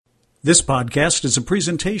This podcast is a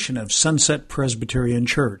presentation of Sunset Presbyterian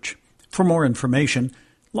Church. For more information,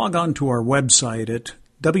 log on to our website at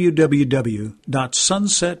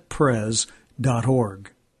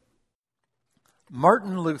www.sunsetpres.org.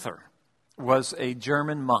 Martin Luther was a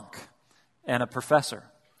German monk and a professor.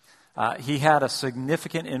 He had a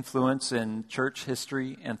significant influence in church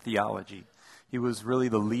history and theology. He was really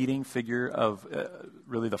the leading figure of,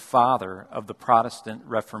 really the father of the Protestant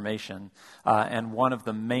Reformation. And one of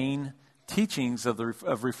the main teachings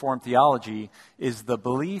of Reformed theology is the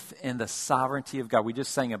belief in the sovereignty of God. We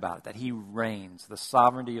just sang about it, that He reigns, the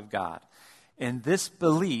sovereignty of God. And this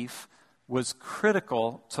belief was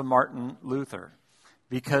critical to Martin Luther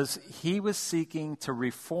because he was seeking to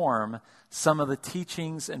reform some of the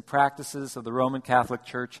teachings and practices of the Roman Catholic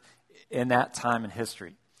Church in that time in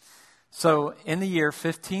history. So in the year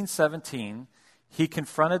 1517, he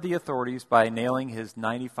confronted the authorities by nailing his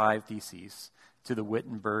 95 Theses to the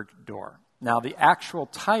Wittenberg door. Now, the actual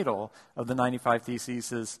title of the 95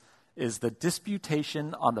 Theses is The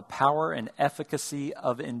Disputation on the Power and Efficacy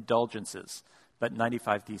of Indulgences. But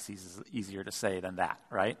 95 Theses is easier to say than that,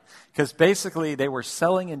 right? Because basically they were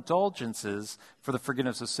selling indulgences for the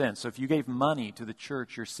forgiveness of sins. So if you gave money to the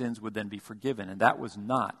church, your sins would then be forgiven. And that was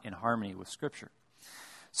not in harmony with Scripture.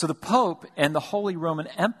 So the Pope and the Holy Roman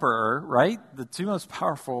Emperor, right, the two most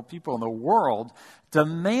powerful people in the world,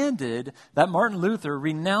 demanded that Martin Luther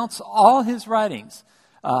renounce all his writings.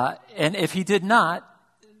 And if he did not,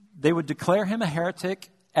 they would declare him a heretic,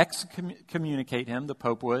 excommunicate him, the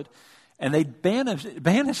Pope would, and they'd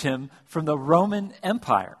banish him from the Roman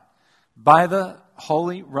Empire by the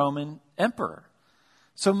Holy Roman Emperor.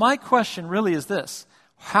 So my question really is this: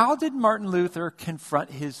 how did Martin Luther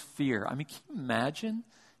confront his fear? I mean, can you imagine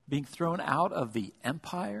being thrown out of the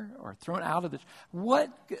empire or thrown out of the...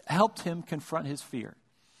 What helped him confront his fear?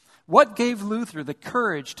 What gave Luther the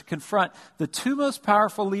courage to confront the two most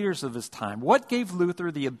powerful leaders of his time? What gave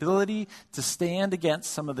Luther the ability to stand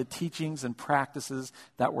against some of the teachings and practices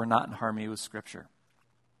that were not in harmony with Scripture?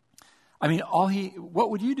 I mean, what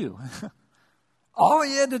would you do? All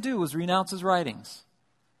he had to do was renounce his writings.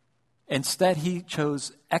 Instead, he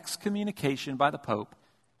chose excommunication by the Pope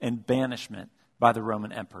and banishment by the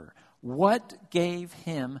Roman Emperor. What gave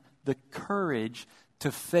him the courage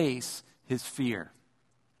to face his fear?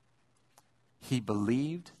 He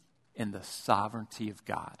believed in the sovereignty of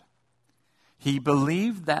God. He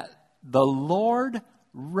believed that the Lord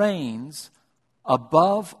reigns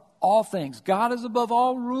above all things. God is above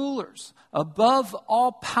all rulers, above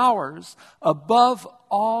all powers, above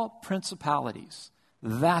all principalities.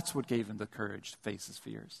 That's what gave him the courage to face his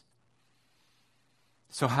fears.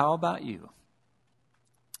 So how about you?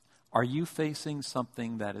 Are you facing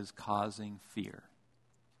something that is causing fear?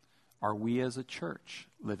 Are we as a church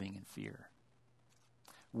living in fear?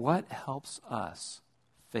 What helps us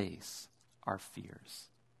face our fears?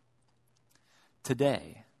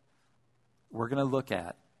 Today, we're going to look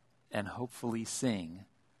at and hopefully sing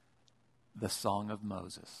the Song of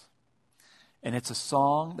Moses. And it's a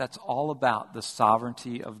song that's all about the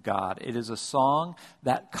sovereignty of God. It is a song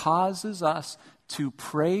that causes us to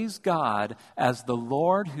praise God as the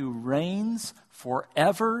Lord who reigns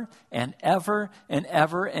forever and ever and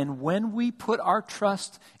ever. And when we put our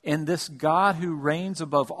trust in this God who reigns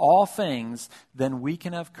above all things, then we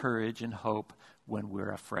can have courage and hope when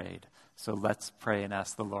we're afraid. So let's pray and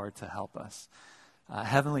ask the Lord to help us.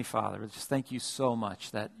 Heavenly Father, just thank you so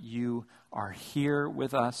much that you are here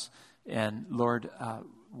with us. And Lord,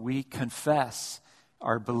 we confess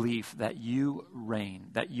our belief that you reign,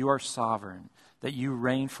 that you are sovereign, that you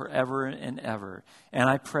reign forever and ever. And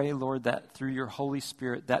I pray, Lord, that through your Holy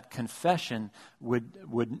Spirit, that confession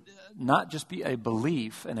would not just be a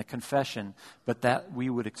belief and a confession, but that we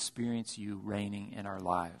would experience you reigning in our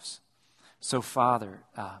lives. So, Father,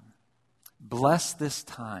 bless this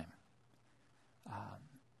time.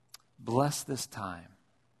 Bless this time,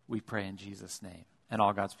 we pray in Jesus' name. And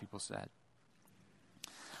all God's people said.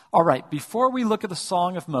 All right, before we look at the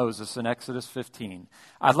Song of Moses in Exodus 15,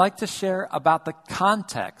 I'd like to share about the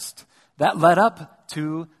context that led up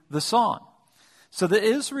to the song. So the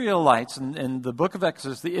Israelites, in the book of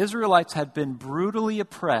Exodus, the Israelites had been brutally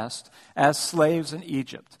oppressed as slaves in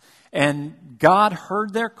Egypt. And God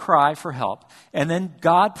heard their cry for help. And then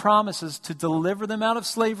God promises to deliver them out of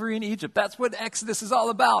slavery in Egypt. That's what Exodus is all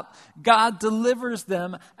about. God delivers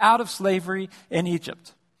them out of slavery in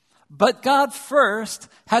Egypt. But God first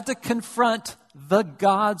had to confront the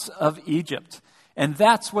gods of Egypt. And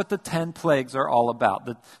that's what the 10 plagues are all about.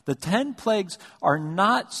 The 10 plagues are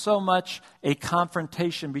not so much a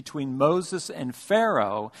confrontation between Moses and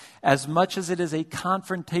Pharaoh as much as it is a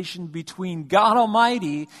confrontation between God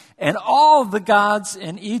Almighty and all the gods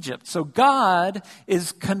in Egypt. So God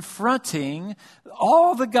is confronting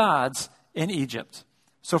all the gods in Egypt.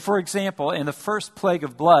 So, for example, in the first plague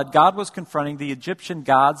of blood, God was confronting the Egyptian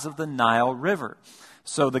gods of the Nile River.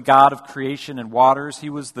 So the God of creation and waters, he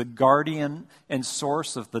was the guardian and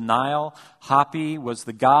source of the Nile. Hapi was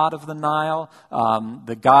the god of the Nile.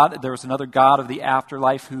 There was another god of the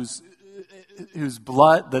afterlife whose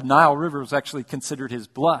blood, the Nile River was actually considered his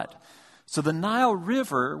blood. So the Nile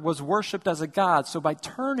River was worshipped as a god. So by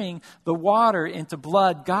turning the water into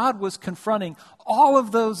blood, God was confronting all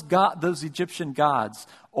of those Egyptian gods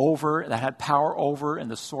that had power over and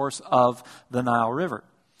the source of the Nile River.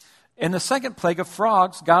 In the second plague of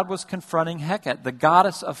frogs, God was confronting Heket, the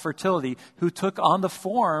goddess of fertility, who took on the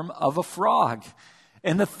form of a frog.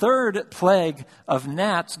 In the third plague of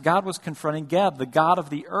gnats, God was confronting Geb, the god of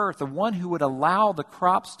the earth, the one who would allow the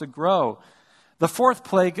crops to grow. The fourth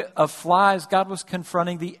plague of flies, God was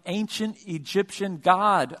confronting the ancient Egyptian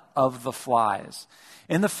god of the flies.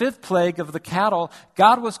 In the fifth plague of the cattle,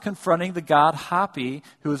 God was confronting the god Hapi,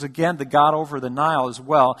 who is again the god over the Nile as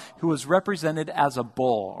well, who was represented as a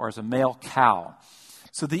bull or as a male cow.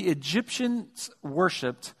 So the Egyptians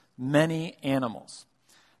worshipped many animals.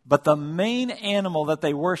 But the main animal that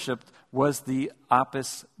they worshipped was the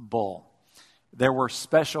Apis bull. There were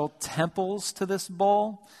special temples to this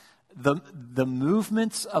bull. The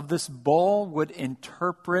movements of this bull would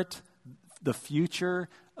interpret the future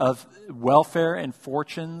of welfare and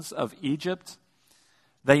fortunes of Egypt.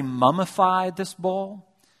 They mummified this bull.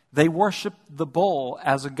 They worshiped the bull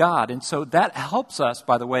as a god. And so that helps us,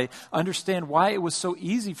 by the way, understand why it was so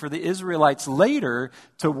easy for the Israelites later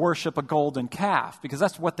to worship a golden calf, because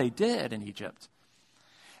that's what they did in Egypt.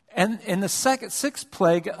 And in the sixth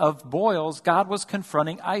plague of boils, God was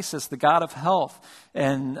confronting Isis, the god of health,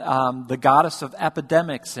 and the goddess of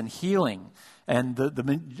epidemics and healing. And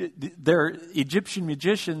their Egyptian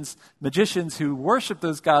magicians who worshiped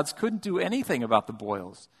those gods couldn't do anything about the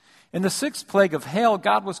boils. In the sixth plague of hail,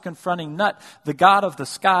 God was confronting Nut, the god of the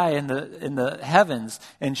sky and in the heavens,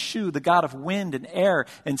 and Shu, the god of wind and air,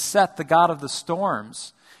 and Seth, the god of the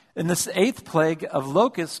storms. In this eighth plague of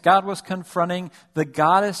locusts, God was confronting the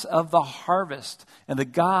goddess of the harvest and the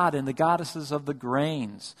god and the goddesses of the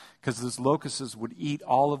grains, because those locusts would eat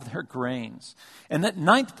all of their grains. And that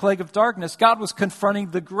ninth plague of darkness, God was confronting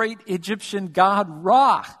the great Egyptian god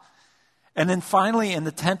Ra. And then finally, in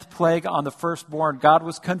the 10th plague on the firstborn, God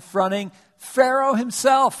was confronting Pharaoh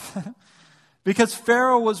himself, because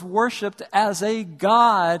Pharaoh was worshipped as a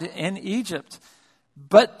god in Egypt.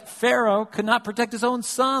 But Pharaoh could not protect his own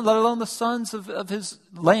son, let alone the sons of his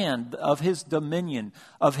land, of his dominion,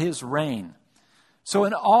 of his reign. So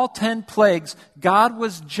in all 10 plagues, God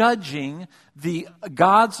was judging the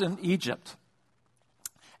gods in Egypt.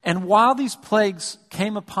 And while these plagues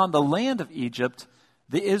came upon the land of Egypt,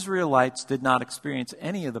 the Israelites did not experience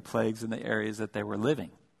any of the plagues in the areas that they were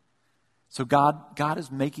living. So God is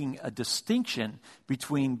making a distinction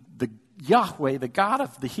between the Yahweh, the God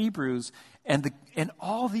of the Hebrews, and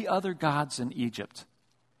all the other gods in Egypt.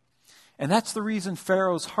 And that's the reason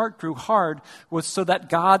Pharaoh's heart grew hard, was so that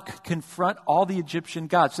God could confront all the Egyptian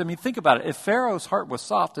gods. I mean, think about it. If Pharaoh's heart was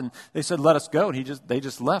soft and they said, let us go, and they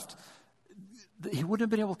just left, he wouldn't have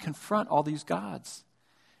been able to confront all these gods.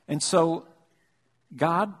 And so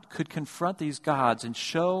God could confront these gods and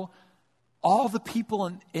show all the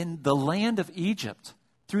people in the land of Egypt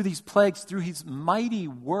through these plagues, through his mighty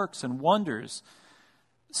works and wonders,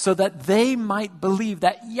 so that they might believe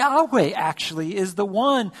that Yahweh actually is the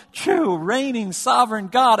one true, reigning, sovereign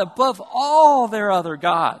God above all their other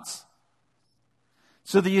gods.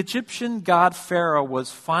 So the Egyptian god Pharaoh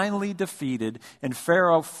was finally defeated, and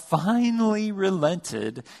Pharaoh finally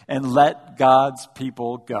relented and let God's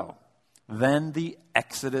people go. Then the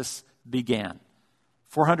Exodus began.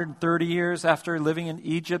 430 years after living in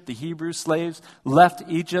Egypt, the Hebrew slaves left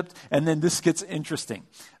Egypt, and then this gets interesting.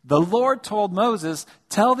 The Lord told Moses,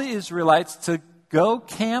 tell the Israelites to go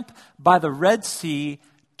camp by the Red Sea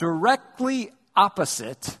directly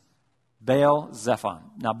opposite Baal-zephon.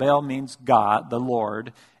 Now, Baal means God, the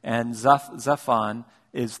Lord, and Zephon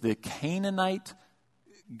is the Canaanite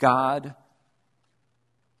god,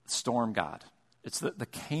 storm god. It's the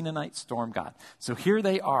Canaanite storm god. So here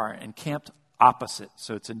they are encamped opposite.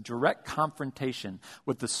 So it's in direct confrontation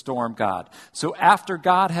with the storm god. So after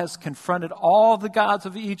God has confronted all the gods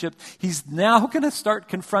of Egypt, he's now going to start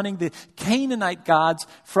confronting the Canaanite gods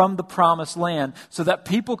from the promised land so that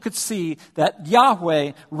people could see that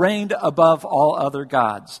Yahweh reigned above all other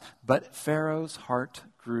gods. But Pharaoh's heart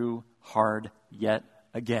grew hard yet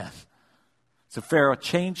again. So Pharaoh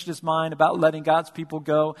changed his mind about letting God's people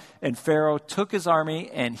go, and Pharaoh took his army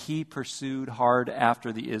and he pursued hard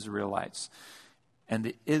after the Israelites. And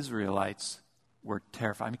the Israelites were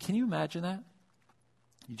terrified. I mean, can you imagine that?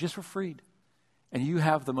 You just were freed. And you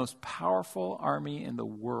have the most powerful army in the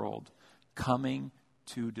world coming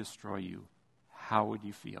to destroy you. How would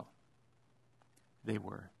you feel? They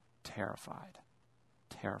were terrified.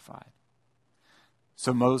 Terrified.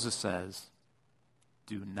 So Moses says,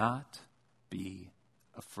 do not be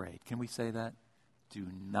afraid. Can we say that? Do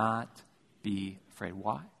not be afraid.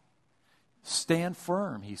 Why? Stand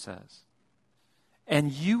firm, he says.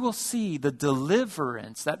 And you will see the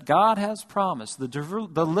deliverance that God has promised. The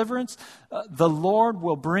deliverance the Lord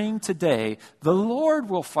will bring today. The Lord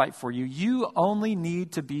will fight for you. You only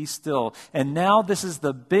need to be still. And now this is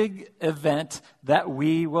the big event that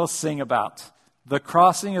we will sing about. The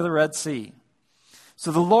crossing of the Red Sea.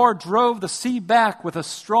 So the Lord drove the sea back with a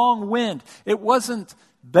strong wind. It wasn't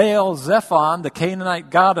Baal Zephon, the Canaanite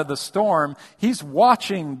god of the storm. He's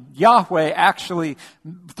watching Yahweh actually,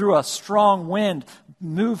 through a strong wind,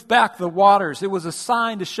 move back the waters. It was a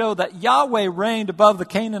sign to show that Yahweh reigned above the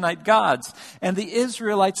Canaanite gods. And the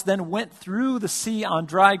Israelites then went through the sea on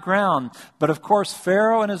dry ground. But of course,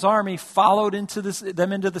 Pharaoh and his army followed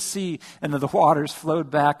them into the sea, and the waters flowed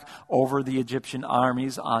back over the Egyptian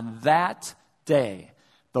armies. On that day,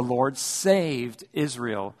 the Lord saved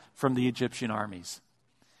Israel from the Egyptian armies.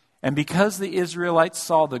 And because the Israelites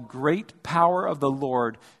saw the great power of the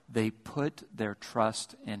Lord, they put their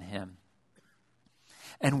trust in him.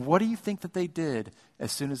 And what do you think that they did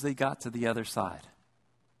as soon as they got to the other side?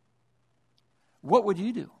 What would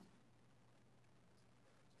you do?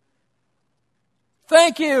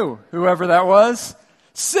 Thank you, whoever that was.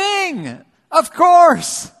 Sing, of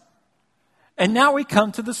course. And now we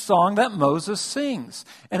come to the song that Moses sings.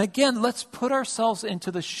 And again, let's put ourselves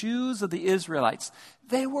into the shoes of the Israelites.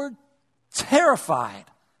 They were terrified.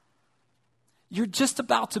 You're just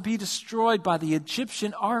about to be destroyed by the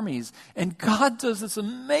Egyptian armies. And God does this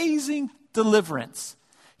amazing deliverance.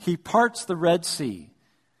 He parts the Red Sea.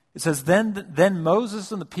 It says, then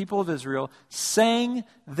Moses and the people of Israel sang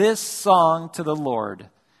this song to the Lord.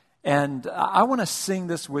 And I want to sing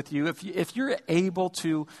this with you. If you're able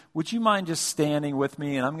to, would you mind just standing with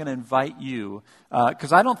me? And I'm going to invite you,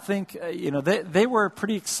 because I don't think, they were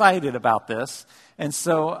pretty excited about this. And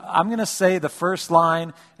so I'm going to say the first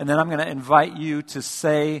line, and then I'm going to invite you to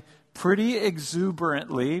say pretty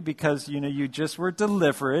exuberantly, because, you just were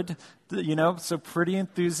delivered, so pretty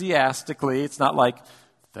enthusiastically. It's not like,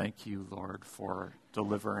 thank you, Lord, for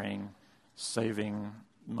delivering, saving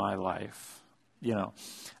my life.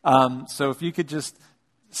 So if you could just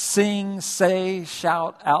sing, say,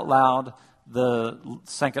 shout out loud the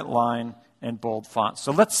second line in bold font.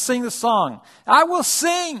 So let's sing the song. I will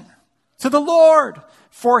sing to the Lord,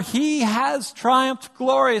 for he has triumphed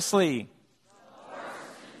gloriously.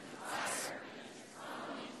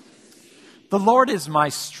 The Lord is my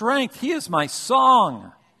strength. He is my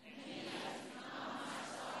song.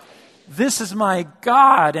 This is my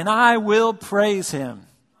God, and I will praise him.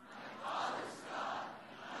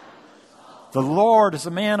 The Lord is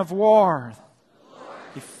a man of war.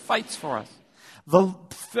 He fights for us. The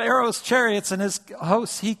Pharaoh's chariots and his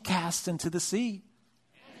hosts he cast into the sea.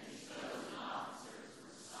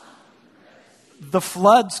 The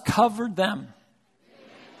floods covered them.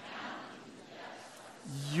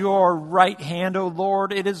 Your right hand, O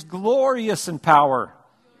Lord, it is glorious in power.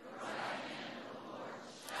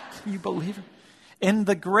 Can you believe it? In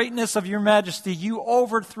the greatness of your majesty, you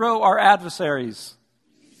overthrow our adversaries.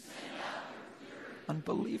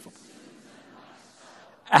 Unbelievable.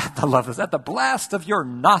 I love this. At the blast of your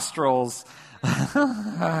nostrils.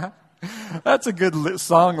 That's a good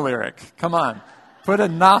song lyric. Come on. Put a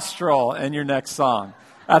nostril in your next song.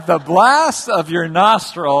 At the blast of your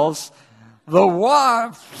nostrils, the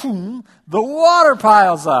water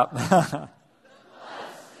piles up.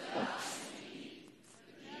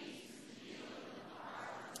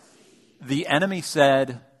 The enemy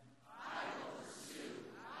said,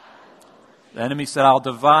 I'll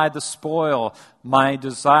divide the spoil. My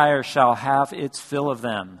desire shall have its fill of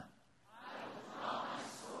them.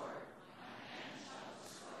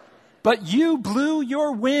 But you blew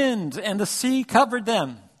your wind, and the sea covered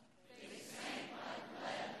them.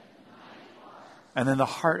 And then the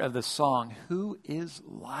heart of the song, who is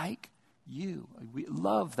like you? We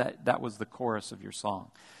love that was the chorus of your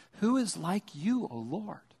song. Who is like you, O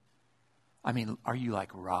Lord? I mean, are you like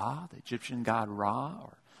Ra, the Egyptian god Ra,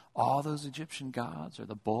 or all those Egyptian gods, or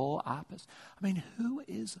the bull Apis? I mean, who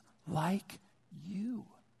is like you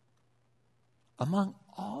among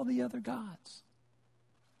all the other gods?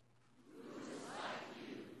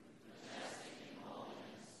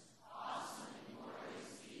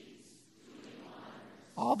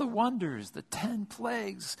 All the wonders, the 10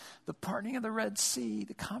 plagues, the parting of the Red Sea,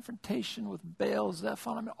 the confrontation with Baal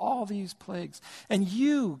Zephon, I mean, all these plagues. And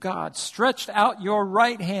you, God, stretched out your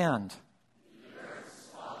right hand.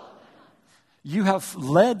 You have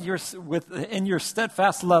led in your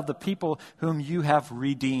steadfast love the people whom you have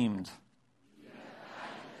redeemed.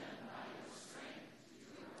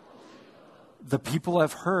 The people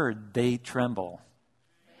have heard, they tremble.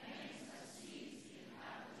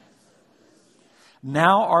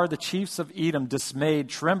 Now are the chiefs of Edom dismayed.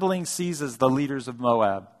 Trembling seizes the leaders of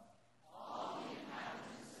Moab.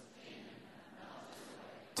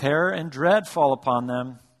 Terror and dread fall upon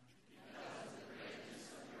them.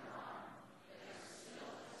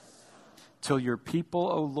 Till your people,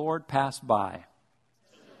 O Lord, pass by.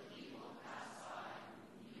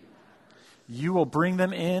 You will bring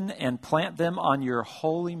them in and plant them on your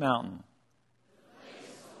holy mountain.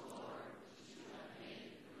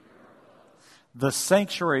 The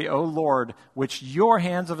sanctuary, O Lord, which your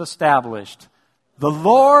hands have established. The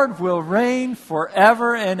Lord will reign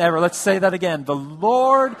forever and ever. Let's say that again. The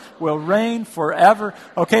Lord will reign forever.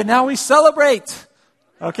 Okay, now we celebrate.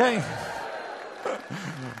 Okay.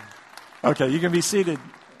 Okay, you can be seated.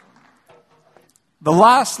 The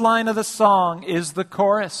last line of the song is the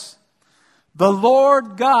chorus. The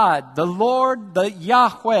Lord God, the Lord, the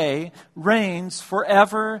Yahweh, reigns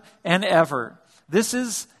forever and ever. This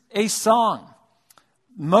is a song.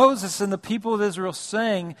 Moses and the people of Israel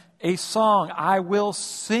sang a song, I will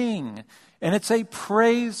sing. And it's a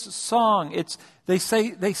praise song. They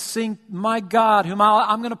sing, my God, whom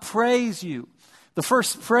I'm going to praise you. The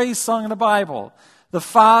first praise song in the Bible.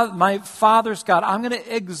 My Father's God, I'm going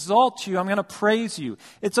to exalt you. I'm going to praise you.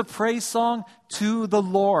 It's a praise song to the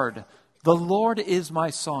Lord. The Lord is my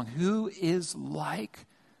song. Who is like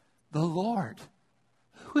the Lord?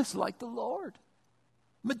 Who is like the Lord?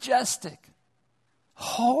 Majestic.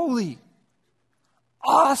 Holy,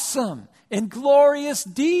 awesome, in glorious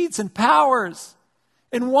deeds and powers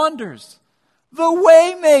and wonders. The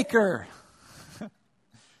Waymaker.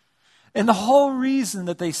 And the whole reason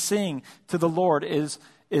that they sing to the Lord is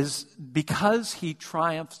because He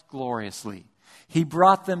triumphed gloriously. He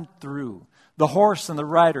brought them through. The horse and the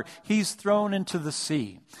rider, He's thrown into the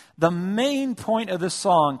sea. The main point of this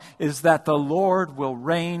song is that the Lord will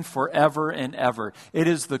reign forever and ever. It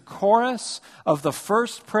is the chorus of the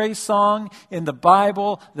first praise song in the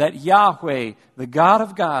Bible that Yahweh, the God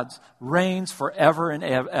of gods, reigns forever and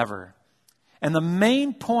ever. And the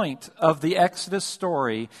main point of the Exodus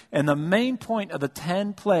story and the main point of the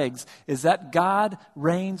 10 plagues is that God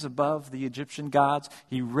reigns above the Egyptian gods.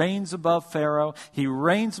 He reigns above Pharaoh. He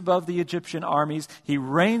reigns above the Egyptian armies. He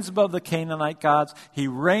reigns above the Canaanite gods. He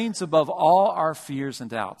reigns above all our fears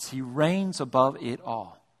and doubts. He reigns above it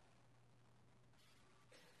all.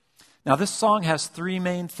 Now, this song has 3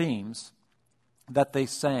 main themes that they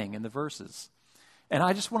sang in the verses. And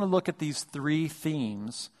I just want to look at these 3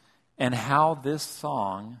 themes and how this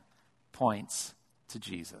song points to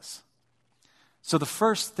Jesus. So the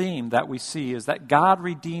first theme that we see is that God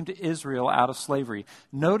redeemed Israel out of slavery.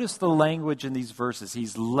 Notice the language in these verses.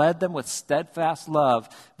 He's led them with steadfast love,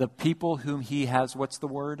 the people whom He has, what's the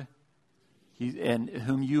word? And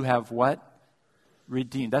whom you have what?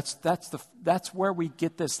 Redeemed. That's where we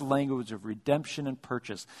get this language of redemption and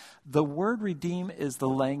purchase. The word redeem is the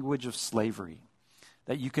language of slavery.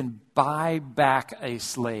 That you can buy back a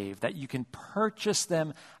slave, that you can purchase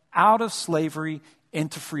them out of slavery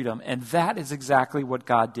into freedom. And that is exactly what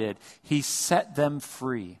God did. He set them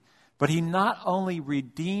free. But He not only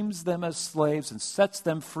redeems them as slaves and sets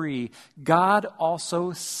them free, God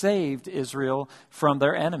also saved Israel from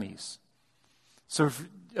their enemies. So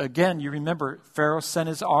again, you remember Pharaoh sent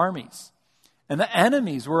his armies. And the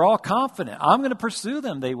enemies were all confident. I'm going to pursue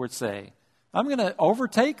them, they would say. I'm going to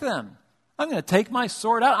overtake them. I'm going to take my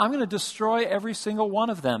sword out. I'm going to destroy every single one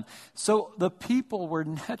of them. So the people were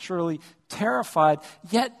naturally terrified,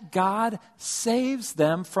 yet God saves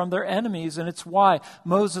them from their enemies. And it's why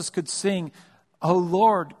Moses could sing, O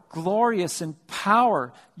Lord, glorious in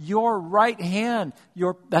power, your right hand.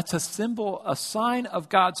 That's a symbol, a sign of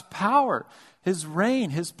God's power, His reign,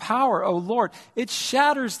 His power, O Lord. It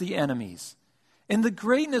shatters the enemies. In the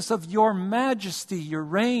greatness of your majesty, your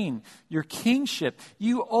reign, your kingship,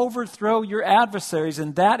 you overthrow your adversaries.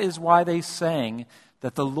 And that is why they sang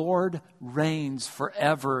that the Lord reigns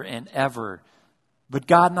forever and ever. But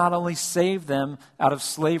God not only saved them out of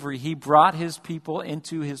slavery, He brought His people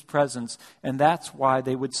into His presence. And that's why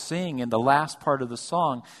they would sing in the last part of the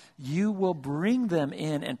song, you will bring them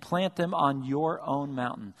in and plant them on your own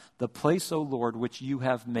mountain, the place, O Lord, which you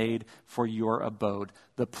have made for your abode,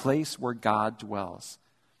 the place where God dwells.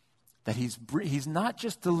 That He's not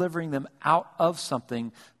just delivering them out of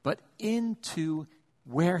something, but into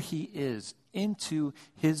where He is, into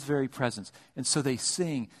His very presence. And so they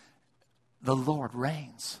sing, the Lord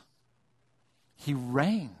reigns. He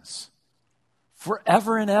reigns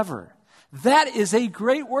forever and ever. That is a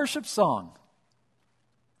great worship song.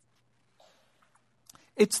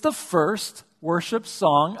 It's the first worship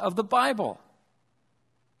song of the Bible.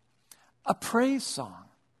 A praise song.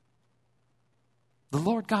 The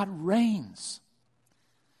Lord God reigns.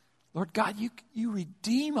 Lord God, you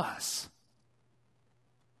redeem us.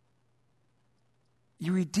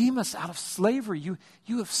 You redeem us out of slavery.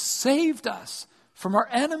 You have saved us from our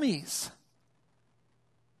enemies.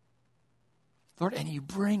 Lord, and you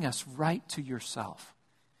bring us right to yourself,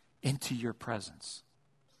 into your presence.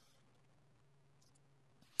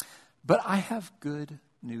 But I have good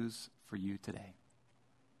news for you today.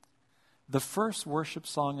 The first worship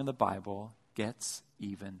song in the Bible gets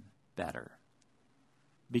even better,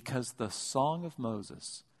 because the Song of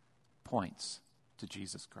Moses points to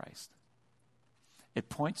Jesus Christ. It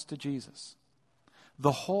points to Jesus.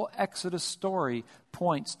 The whole Exodus story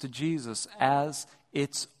points to Jesus as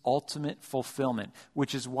its ultimate fulfillment,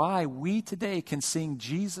 which is why we today can sing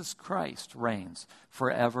Jesus Christ reigns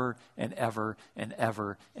forever and ever and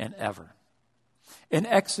ever and ever. In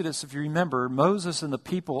Exodus, if you remember, Moses and the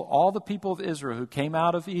people, all the people of Israel who came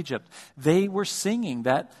out of Egypt, they were singing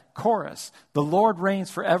that chorus, the Lord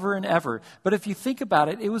reigns forever and ever. But if you think about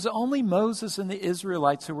it, it was only Moses and the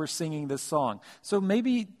Israelites who were singing this song. So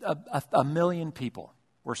maybe a million people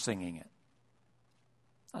were singing it.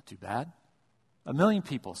 Not too bad. 1 million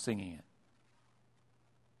people singing it.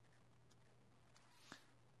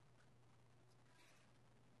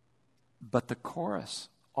 But the chorus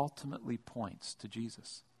ultimately points to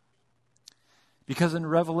Jesus. Because in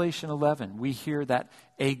Revelation 11, we hear that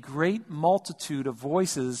a great multitude of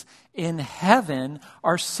voices in heaven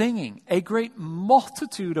are singing. A great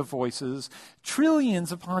multitude of voices,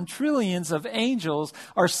 trillions upon trillions of angels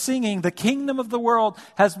are singing, the kingdom of the world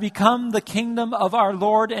has become the kingdom of our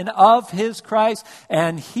Lord and of His Christ,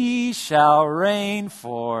 and He shall reign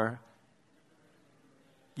for...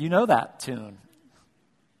 You know that tune.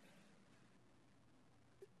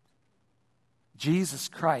 Jesus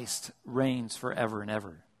Christ reigns forever and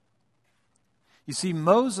ever. You see,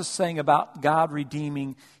 Moses sang about God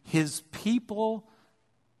redeeming His people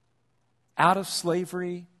out of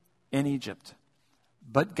slavery in Egypt.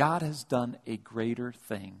 But God has done a greater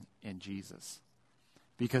thing in Jesus,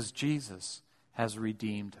 because Jesus has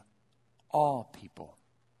redeemed all people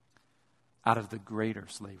out of the greater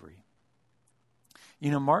slavery. You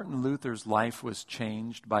know, Martin Luther's life was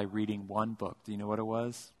changed by reading one book. Do you know what it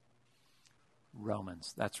was?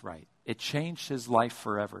 Romans, that's right. It changed his life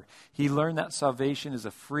forever. He learned that salvation is a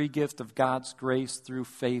free gift of God's grace through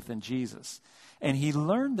faith in Jesus. And he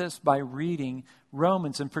learned this by reading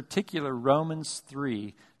Romans, in particular Romans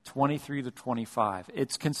 3, 23 to 25.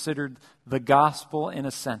 It's considered the gospel in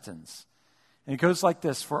a sentence. And it goes like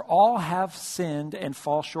this: for all have sinned and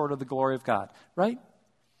fall short of the glory of God. Right?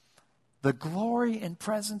 The glory and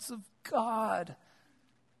presence of God.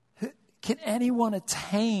 Can anyone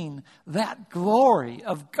attain that glory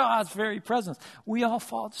of God's very presence? We all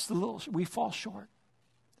fall just a little, we fall short.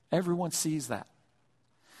 Everyone sees that.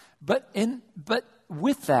 But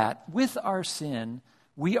with that, with our sin,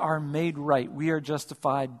 we are made right. We are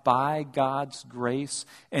justified by God's grace,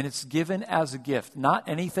 and it's given as a gift. Not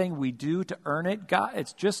anything we do to earn it.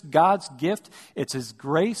 It's just God's gift. It's His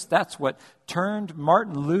grace. That's what turned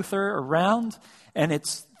Martin Luther around, and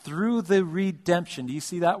it's through the redemption. Do you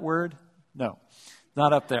see that word? No,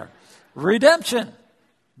 not up there. Redemption.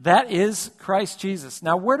 That is Christ Jesus.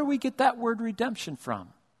 Now, where do we get that word redemption from?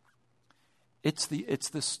 It's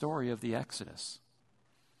the story of the Exodus.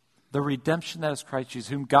 The redemption that is Christ Jesus,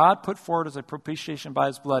 whom God put forward as a propitiation by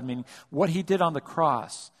His blood, meaning what He did on the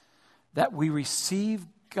cross, that we receive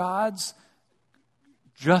God's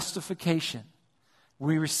justification.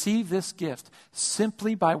 We receive this gift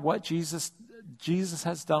simply by what Jesus Jesus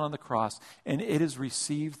has done on the cross, and it is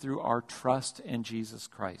received through our trust in Jesus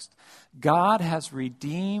Christ. God has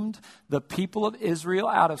redeemed the people of Israel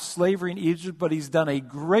out of slavery in Egypt, but he's done a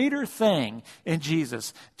greater thing in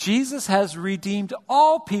Jesus. Jesus has redeemed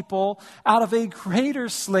all people out of a greater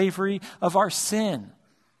slavery of our sin.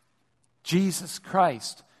 Jesus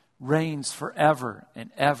Christ reigns forever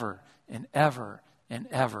and ever and ever and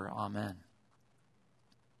ever. Amen.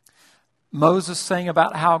 Moses sang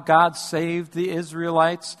about how God saved the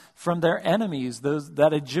Israelites from their enemies,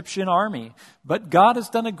 that Egyptian army. But God has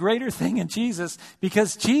done a greater thing in Jesus,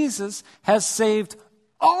 because Jesus has saved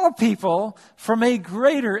all people from a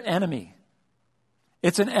greater enemy.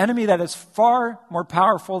 It's an enemy that is far more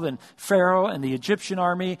powerful than Pharaoh and the Egyptian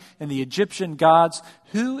army and the Egyptian gods.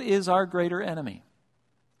 Who is our greater enemy?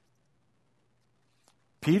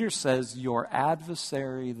 Peter says, your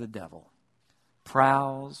adversary, the devil,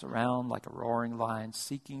 prowls around like a roaring lion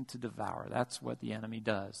seeking to devour. That's what the enemy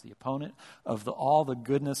does. The opponent of all the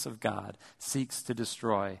goodness of God seeks to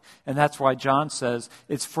destroy. And that's why John says,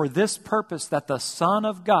 it's for this purpose that the Son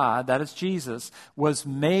of God, that is Jesus, was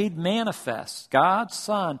made manifest. God's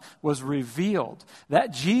Son was revealed,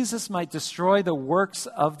 that Jesus might destroy the works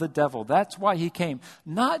of the devil. That's why he came,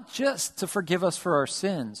 not just to forgive us for our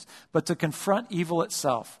sins, but to confront evil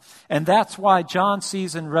itself. And that's why John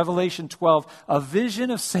sees in Revelation 12 a vision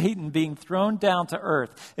of Satan being thrown down to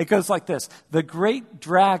earth. It goes like this. The great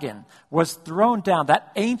dragon was thrown down, that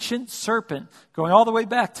ancient serpent, going all the way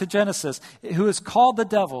back to Genesis, who is called the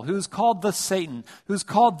devil, who is called the Satan, who's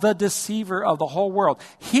called the deceiver of the whole world.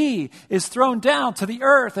 He is thrown down to the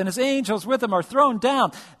earth, and his angels with him are thrown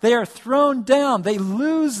down. They are thrown down. They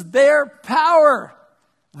lose their power.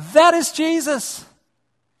 That is Jesus.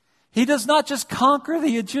 He does not just conquer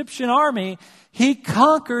the Egyptian army, he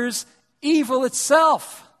conquers evil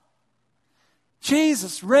itself.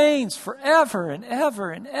 Jesus reigns forever and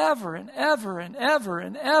ever and ever and ever and ever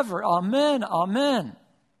and ever. Amen, amen.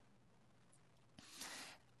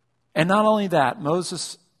 And not only that,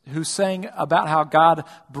 Moses, who sang about how God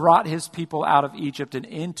brought his people out of Egypt and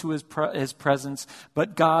into his presence,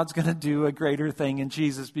 but God's going to do a greater thing in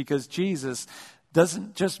Jesus, because Jesus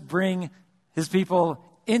doesn't just bring his people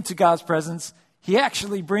into God's presence, he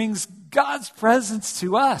actually brings God's presence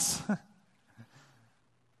to us.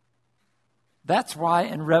 That's why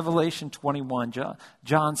in Revelation 21,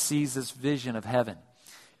 John sees this vision of heaven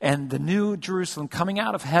and the new Jerusalem coming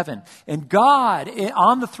out of heaven, and God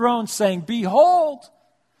on the throne saying, behold,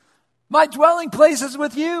 my dwelling place is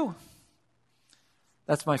with you.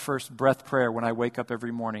 That's my first breath prayer when I wake up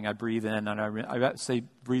every morning. I breathe in, and I say,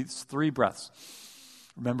 breathe 3 breaths.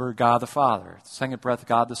 Remember God the Father. Second breath,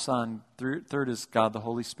 God the Son. Third is God the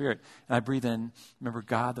Holy Spirit. And I breathe in, remember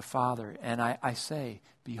God the Father. And I say,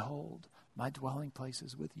 behold, my dwelling place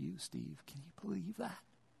is with you, Steve. Can you believe that?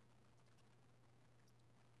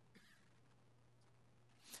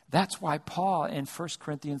 That's why Paul in 1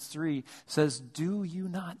 Corinthians 3 says, do you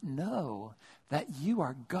not know that you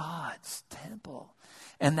are God's temple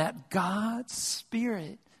and that God's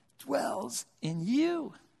Spirit dwells in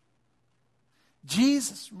you?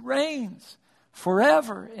 Jesus reigns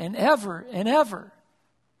forever and ever and ever.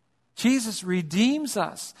 Jesus redeems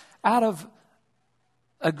us out of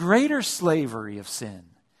a greater slavery of sin.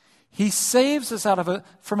 He saves us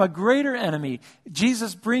from a greater enemy.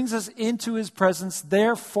 Jesus brings us into his presence.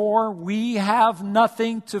 Therefore, we have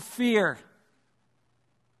nothing to fear.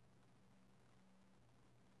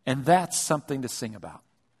 And that's something to sing about.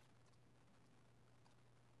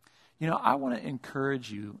 You know, I want to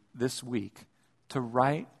encourage you this week to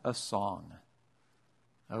write a song.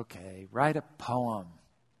 Okay, write a poem.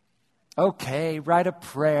 Okay, write a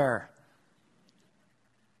prayer.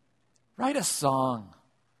 Write a song.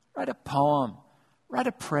 Write a poem. Write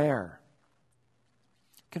a prayer.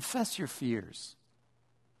 Confess your fears.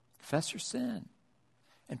 Confess your sin.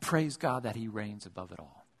 And praise God that he reigns above it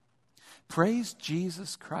all. Praise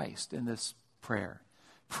Jesus Christ in this prayer.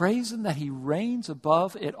 Praise him that he reigns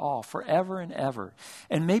above it all forever and ever.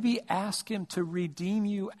 And maybe ask him to redeem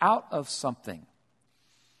you out of something.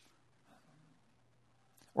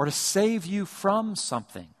 Or to save you from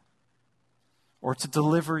something. Or to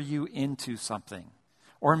deliver you into something.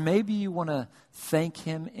 Or maybe you want to thank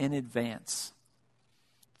him in advance.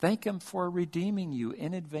 Thank him for redeeming you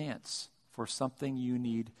in advance for something you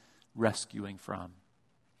need rescuing from.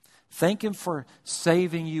 Thank him for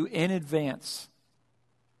saving you in advance.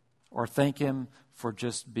 Or thank him for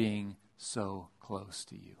just being so close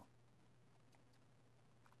to you.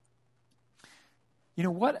 You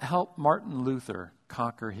know, what helped Martin Luther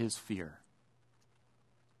conquer his fear?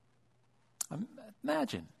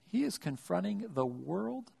 Imagine, he is confronting the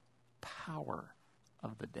world power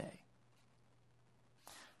of the day.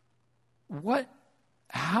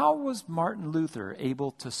 How was Martin Luther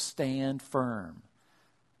able to stand firm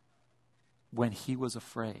when he was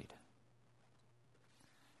afraid?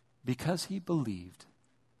 Because he believed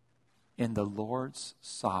in the Lord's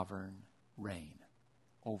sovereign reign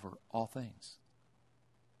over all things.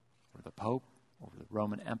 Over the Pope, over the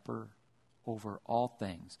Roman Emperor, over all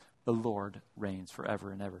things. The Lord reigns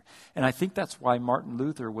forever and ever. And I think that's why Martin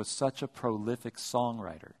Luther was such a prolific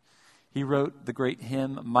songwriter. He wrote the great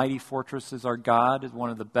hymn, "Mighty Fortress is Our God." It's one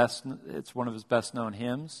of his best known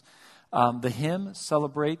hymns. The hymn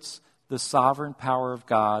celebrates the sovereign power of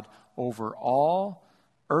God over all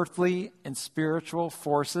earthly and spiritual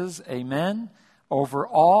forces, amen, over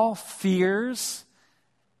all fears,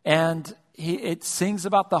 and it sings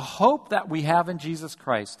about the hope that we have in Jesus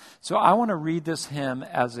Christ. So I want to read this hymn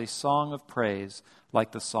as a song of praise,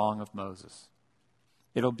 like the Song of Moses.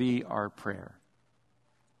 It'll be our prayer.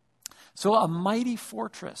 So a mighty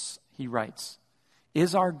fortress, he writes,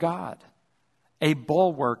 is our God. A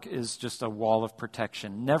bulwark is just a wall of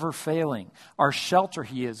protection, never failing. Our shelter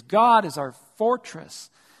he is. God is our fortress,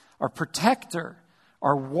 our protector,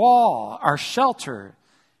 our wall, our shelter.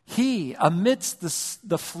 He, amidst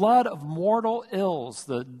the flood of mortal ills,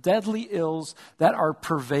 the deadly ills that are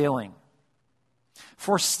prevailing.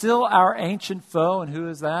 For still our ancient foe, and who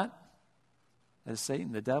is that? That is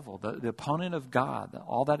Satan, the devil, the opponent of God,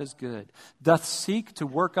 all that is good, doth seek to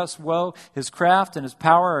work us woe. His craft and his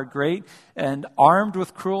power are great, and armed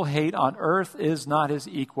with cruel hate on earth is not his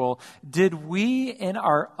equal. Did we in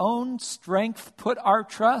our own strength put our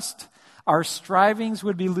trust? Our strivings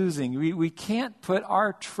would be losing. We can't put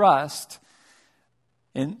our trust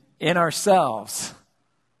in ourselves.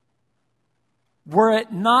 Were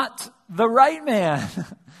it not the right man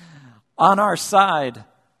on our side,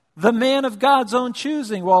 the man of God's own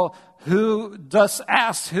choosing. Well, who does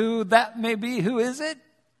ask who that may be? Who is it?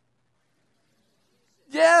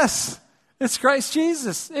 Yes, it's Christ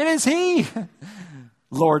Jesus. It is he.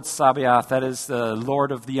 Lord Sabaoth, that is the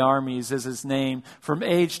Lord of the armies, is his name. From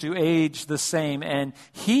age to age the same. And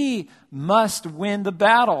he must win the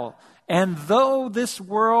battle. And though this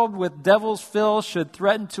world with devils fill should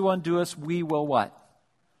threaten to undo us, we will what?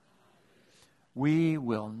 We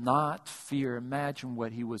will not fear. Imagine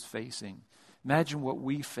what he was facing. Imagine what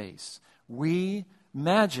we face.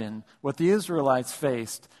 Imagine what the Israelites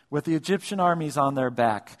faced with the Egyptian armies on their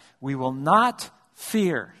back. We will not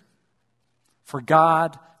fear, for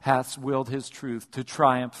God hath willed his truth to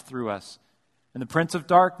triumph through us. And the prince of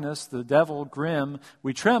darkness, the devil, grim,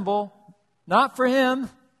 we tremble, not for him.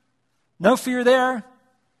 No fear there.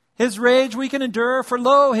 His rage we can endure, for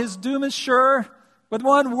lo, his doom is sure. With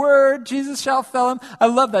one word, Jesus shall fell him. I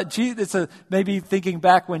love that. It's maybe thinking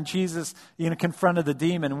back when Jesus, confronted the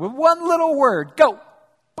demon. With one little word, go.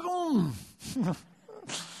 Boom.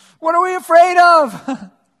 What are we afraid of?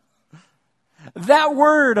 That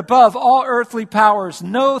word above all earthly powers,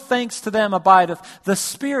 no thanks to them abideth. The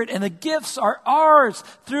Spirit and the gifts are ours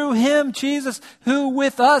through him, Jesus, who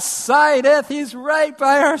with us sideth. He's right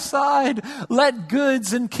by our side. Let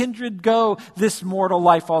goods and kindred go, this mortal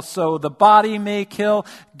life also. The body may kill,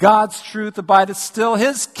 God's truth abideth still.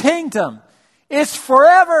 His kingdom is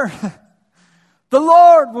forever. The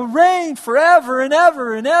Lord will reign forever and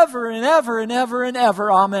ever and ever and ever and ever and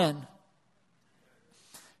ever. Amen.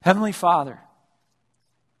 Heavenly Father,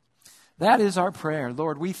 that is our prayer.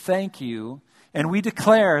 Lord, we thank you and we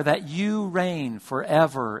declare that you reign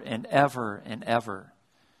forever and ever and ever.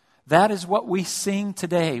 That is what we sing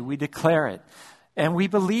today. We declare it. And we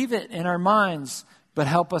believe it in our minds, but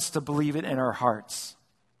help us to believe it in our hearts.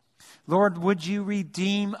 Lord, would you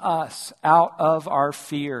redeem us out of our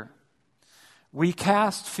fear? We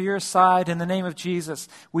cast fear aside in the name of Jesus.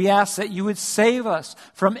 We ask that you would save us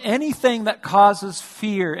from anything that causes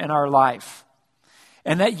fear in our life.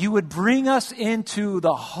 And that you would bring us into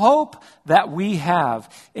the hope that we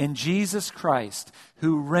have in Jesus Christ,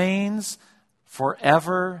 who reigns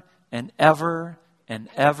forever and ever and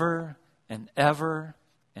ever and ever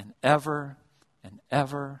and ever and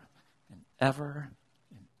ever and ever and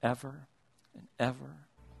ever and ever,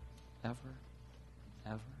 ever,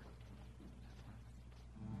 ever.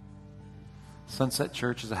 Sunset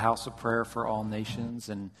Church is a house of prayer for all nations,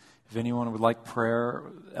 and if anyone would like prayer,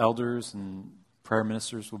 elders and prayer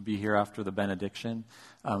ministers will be here after the benediction.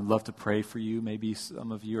 I'd love to pray for you. Maybe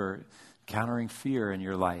some of you are encountering fear in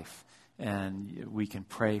your life, and we can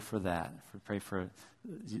pray for that. Pray for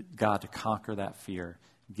God to conquer that fear,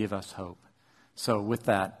 give us hope. So with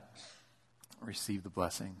that, receive the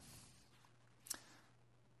blessing.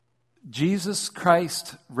 Jesus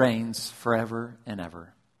Christ reigns forever and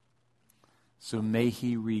ever. So may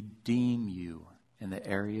he redeem you in the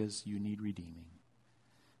areas you need redeeming.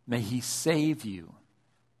 May he save you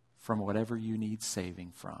from whatever you need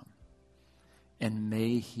saving from. And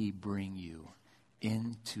may he bring you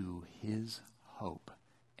into his hope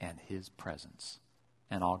and his presence.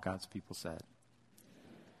 And all God's people said,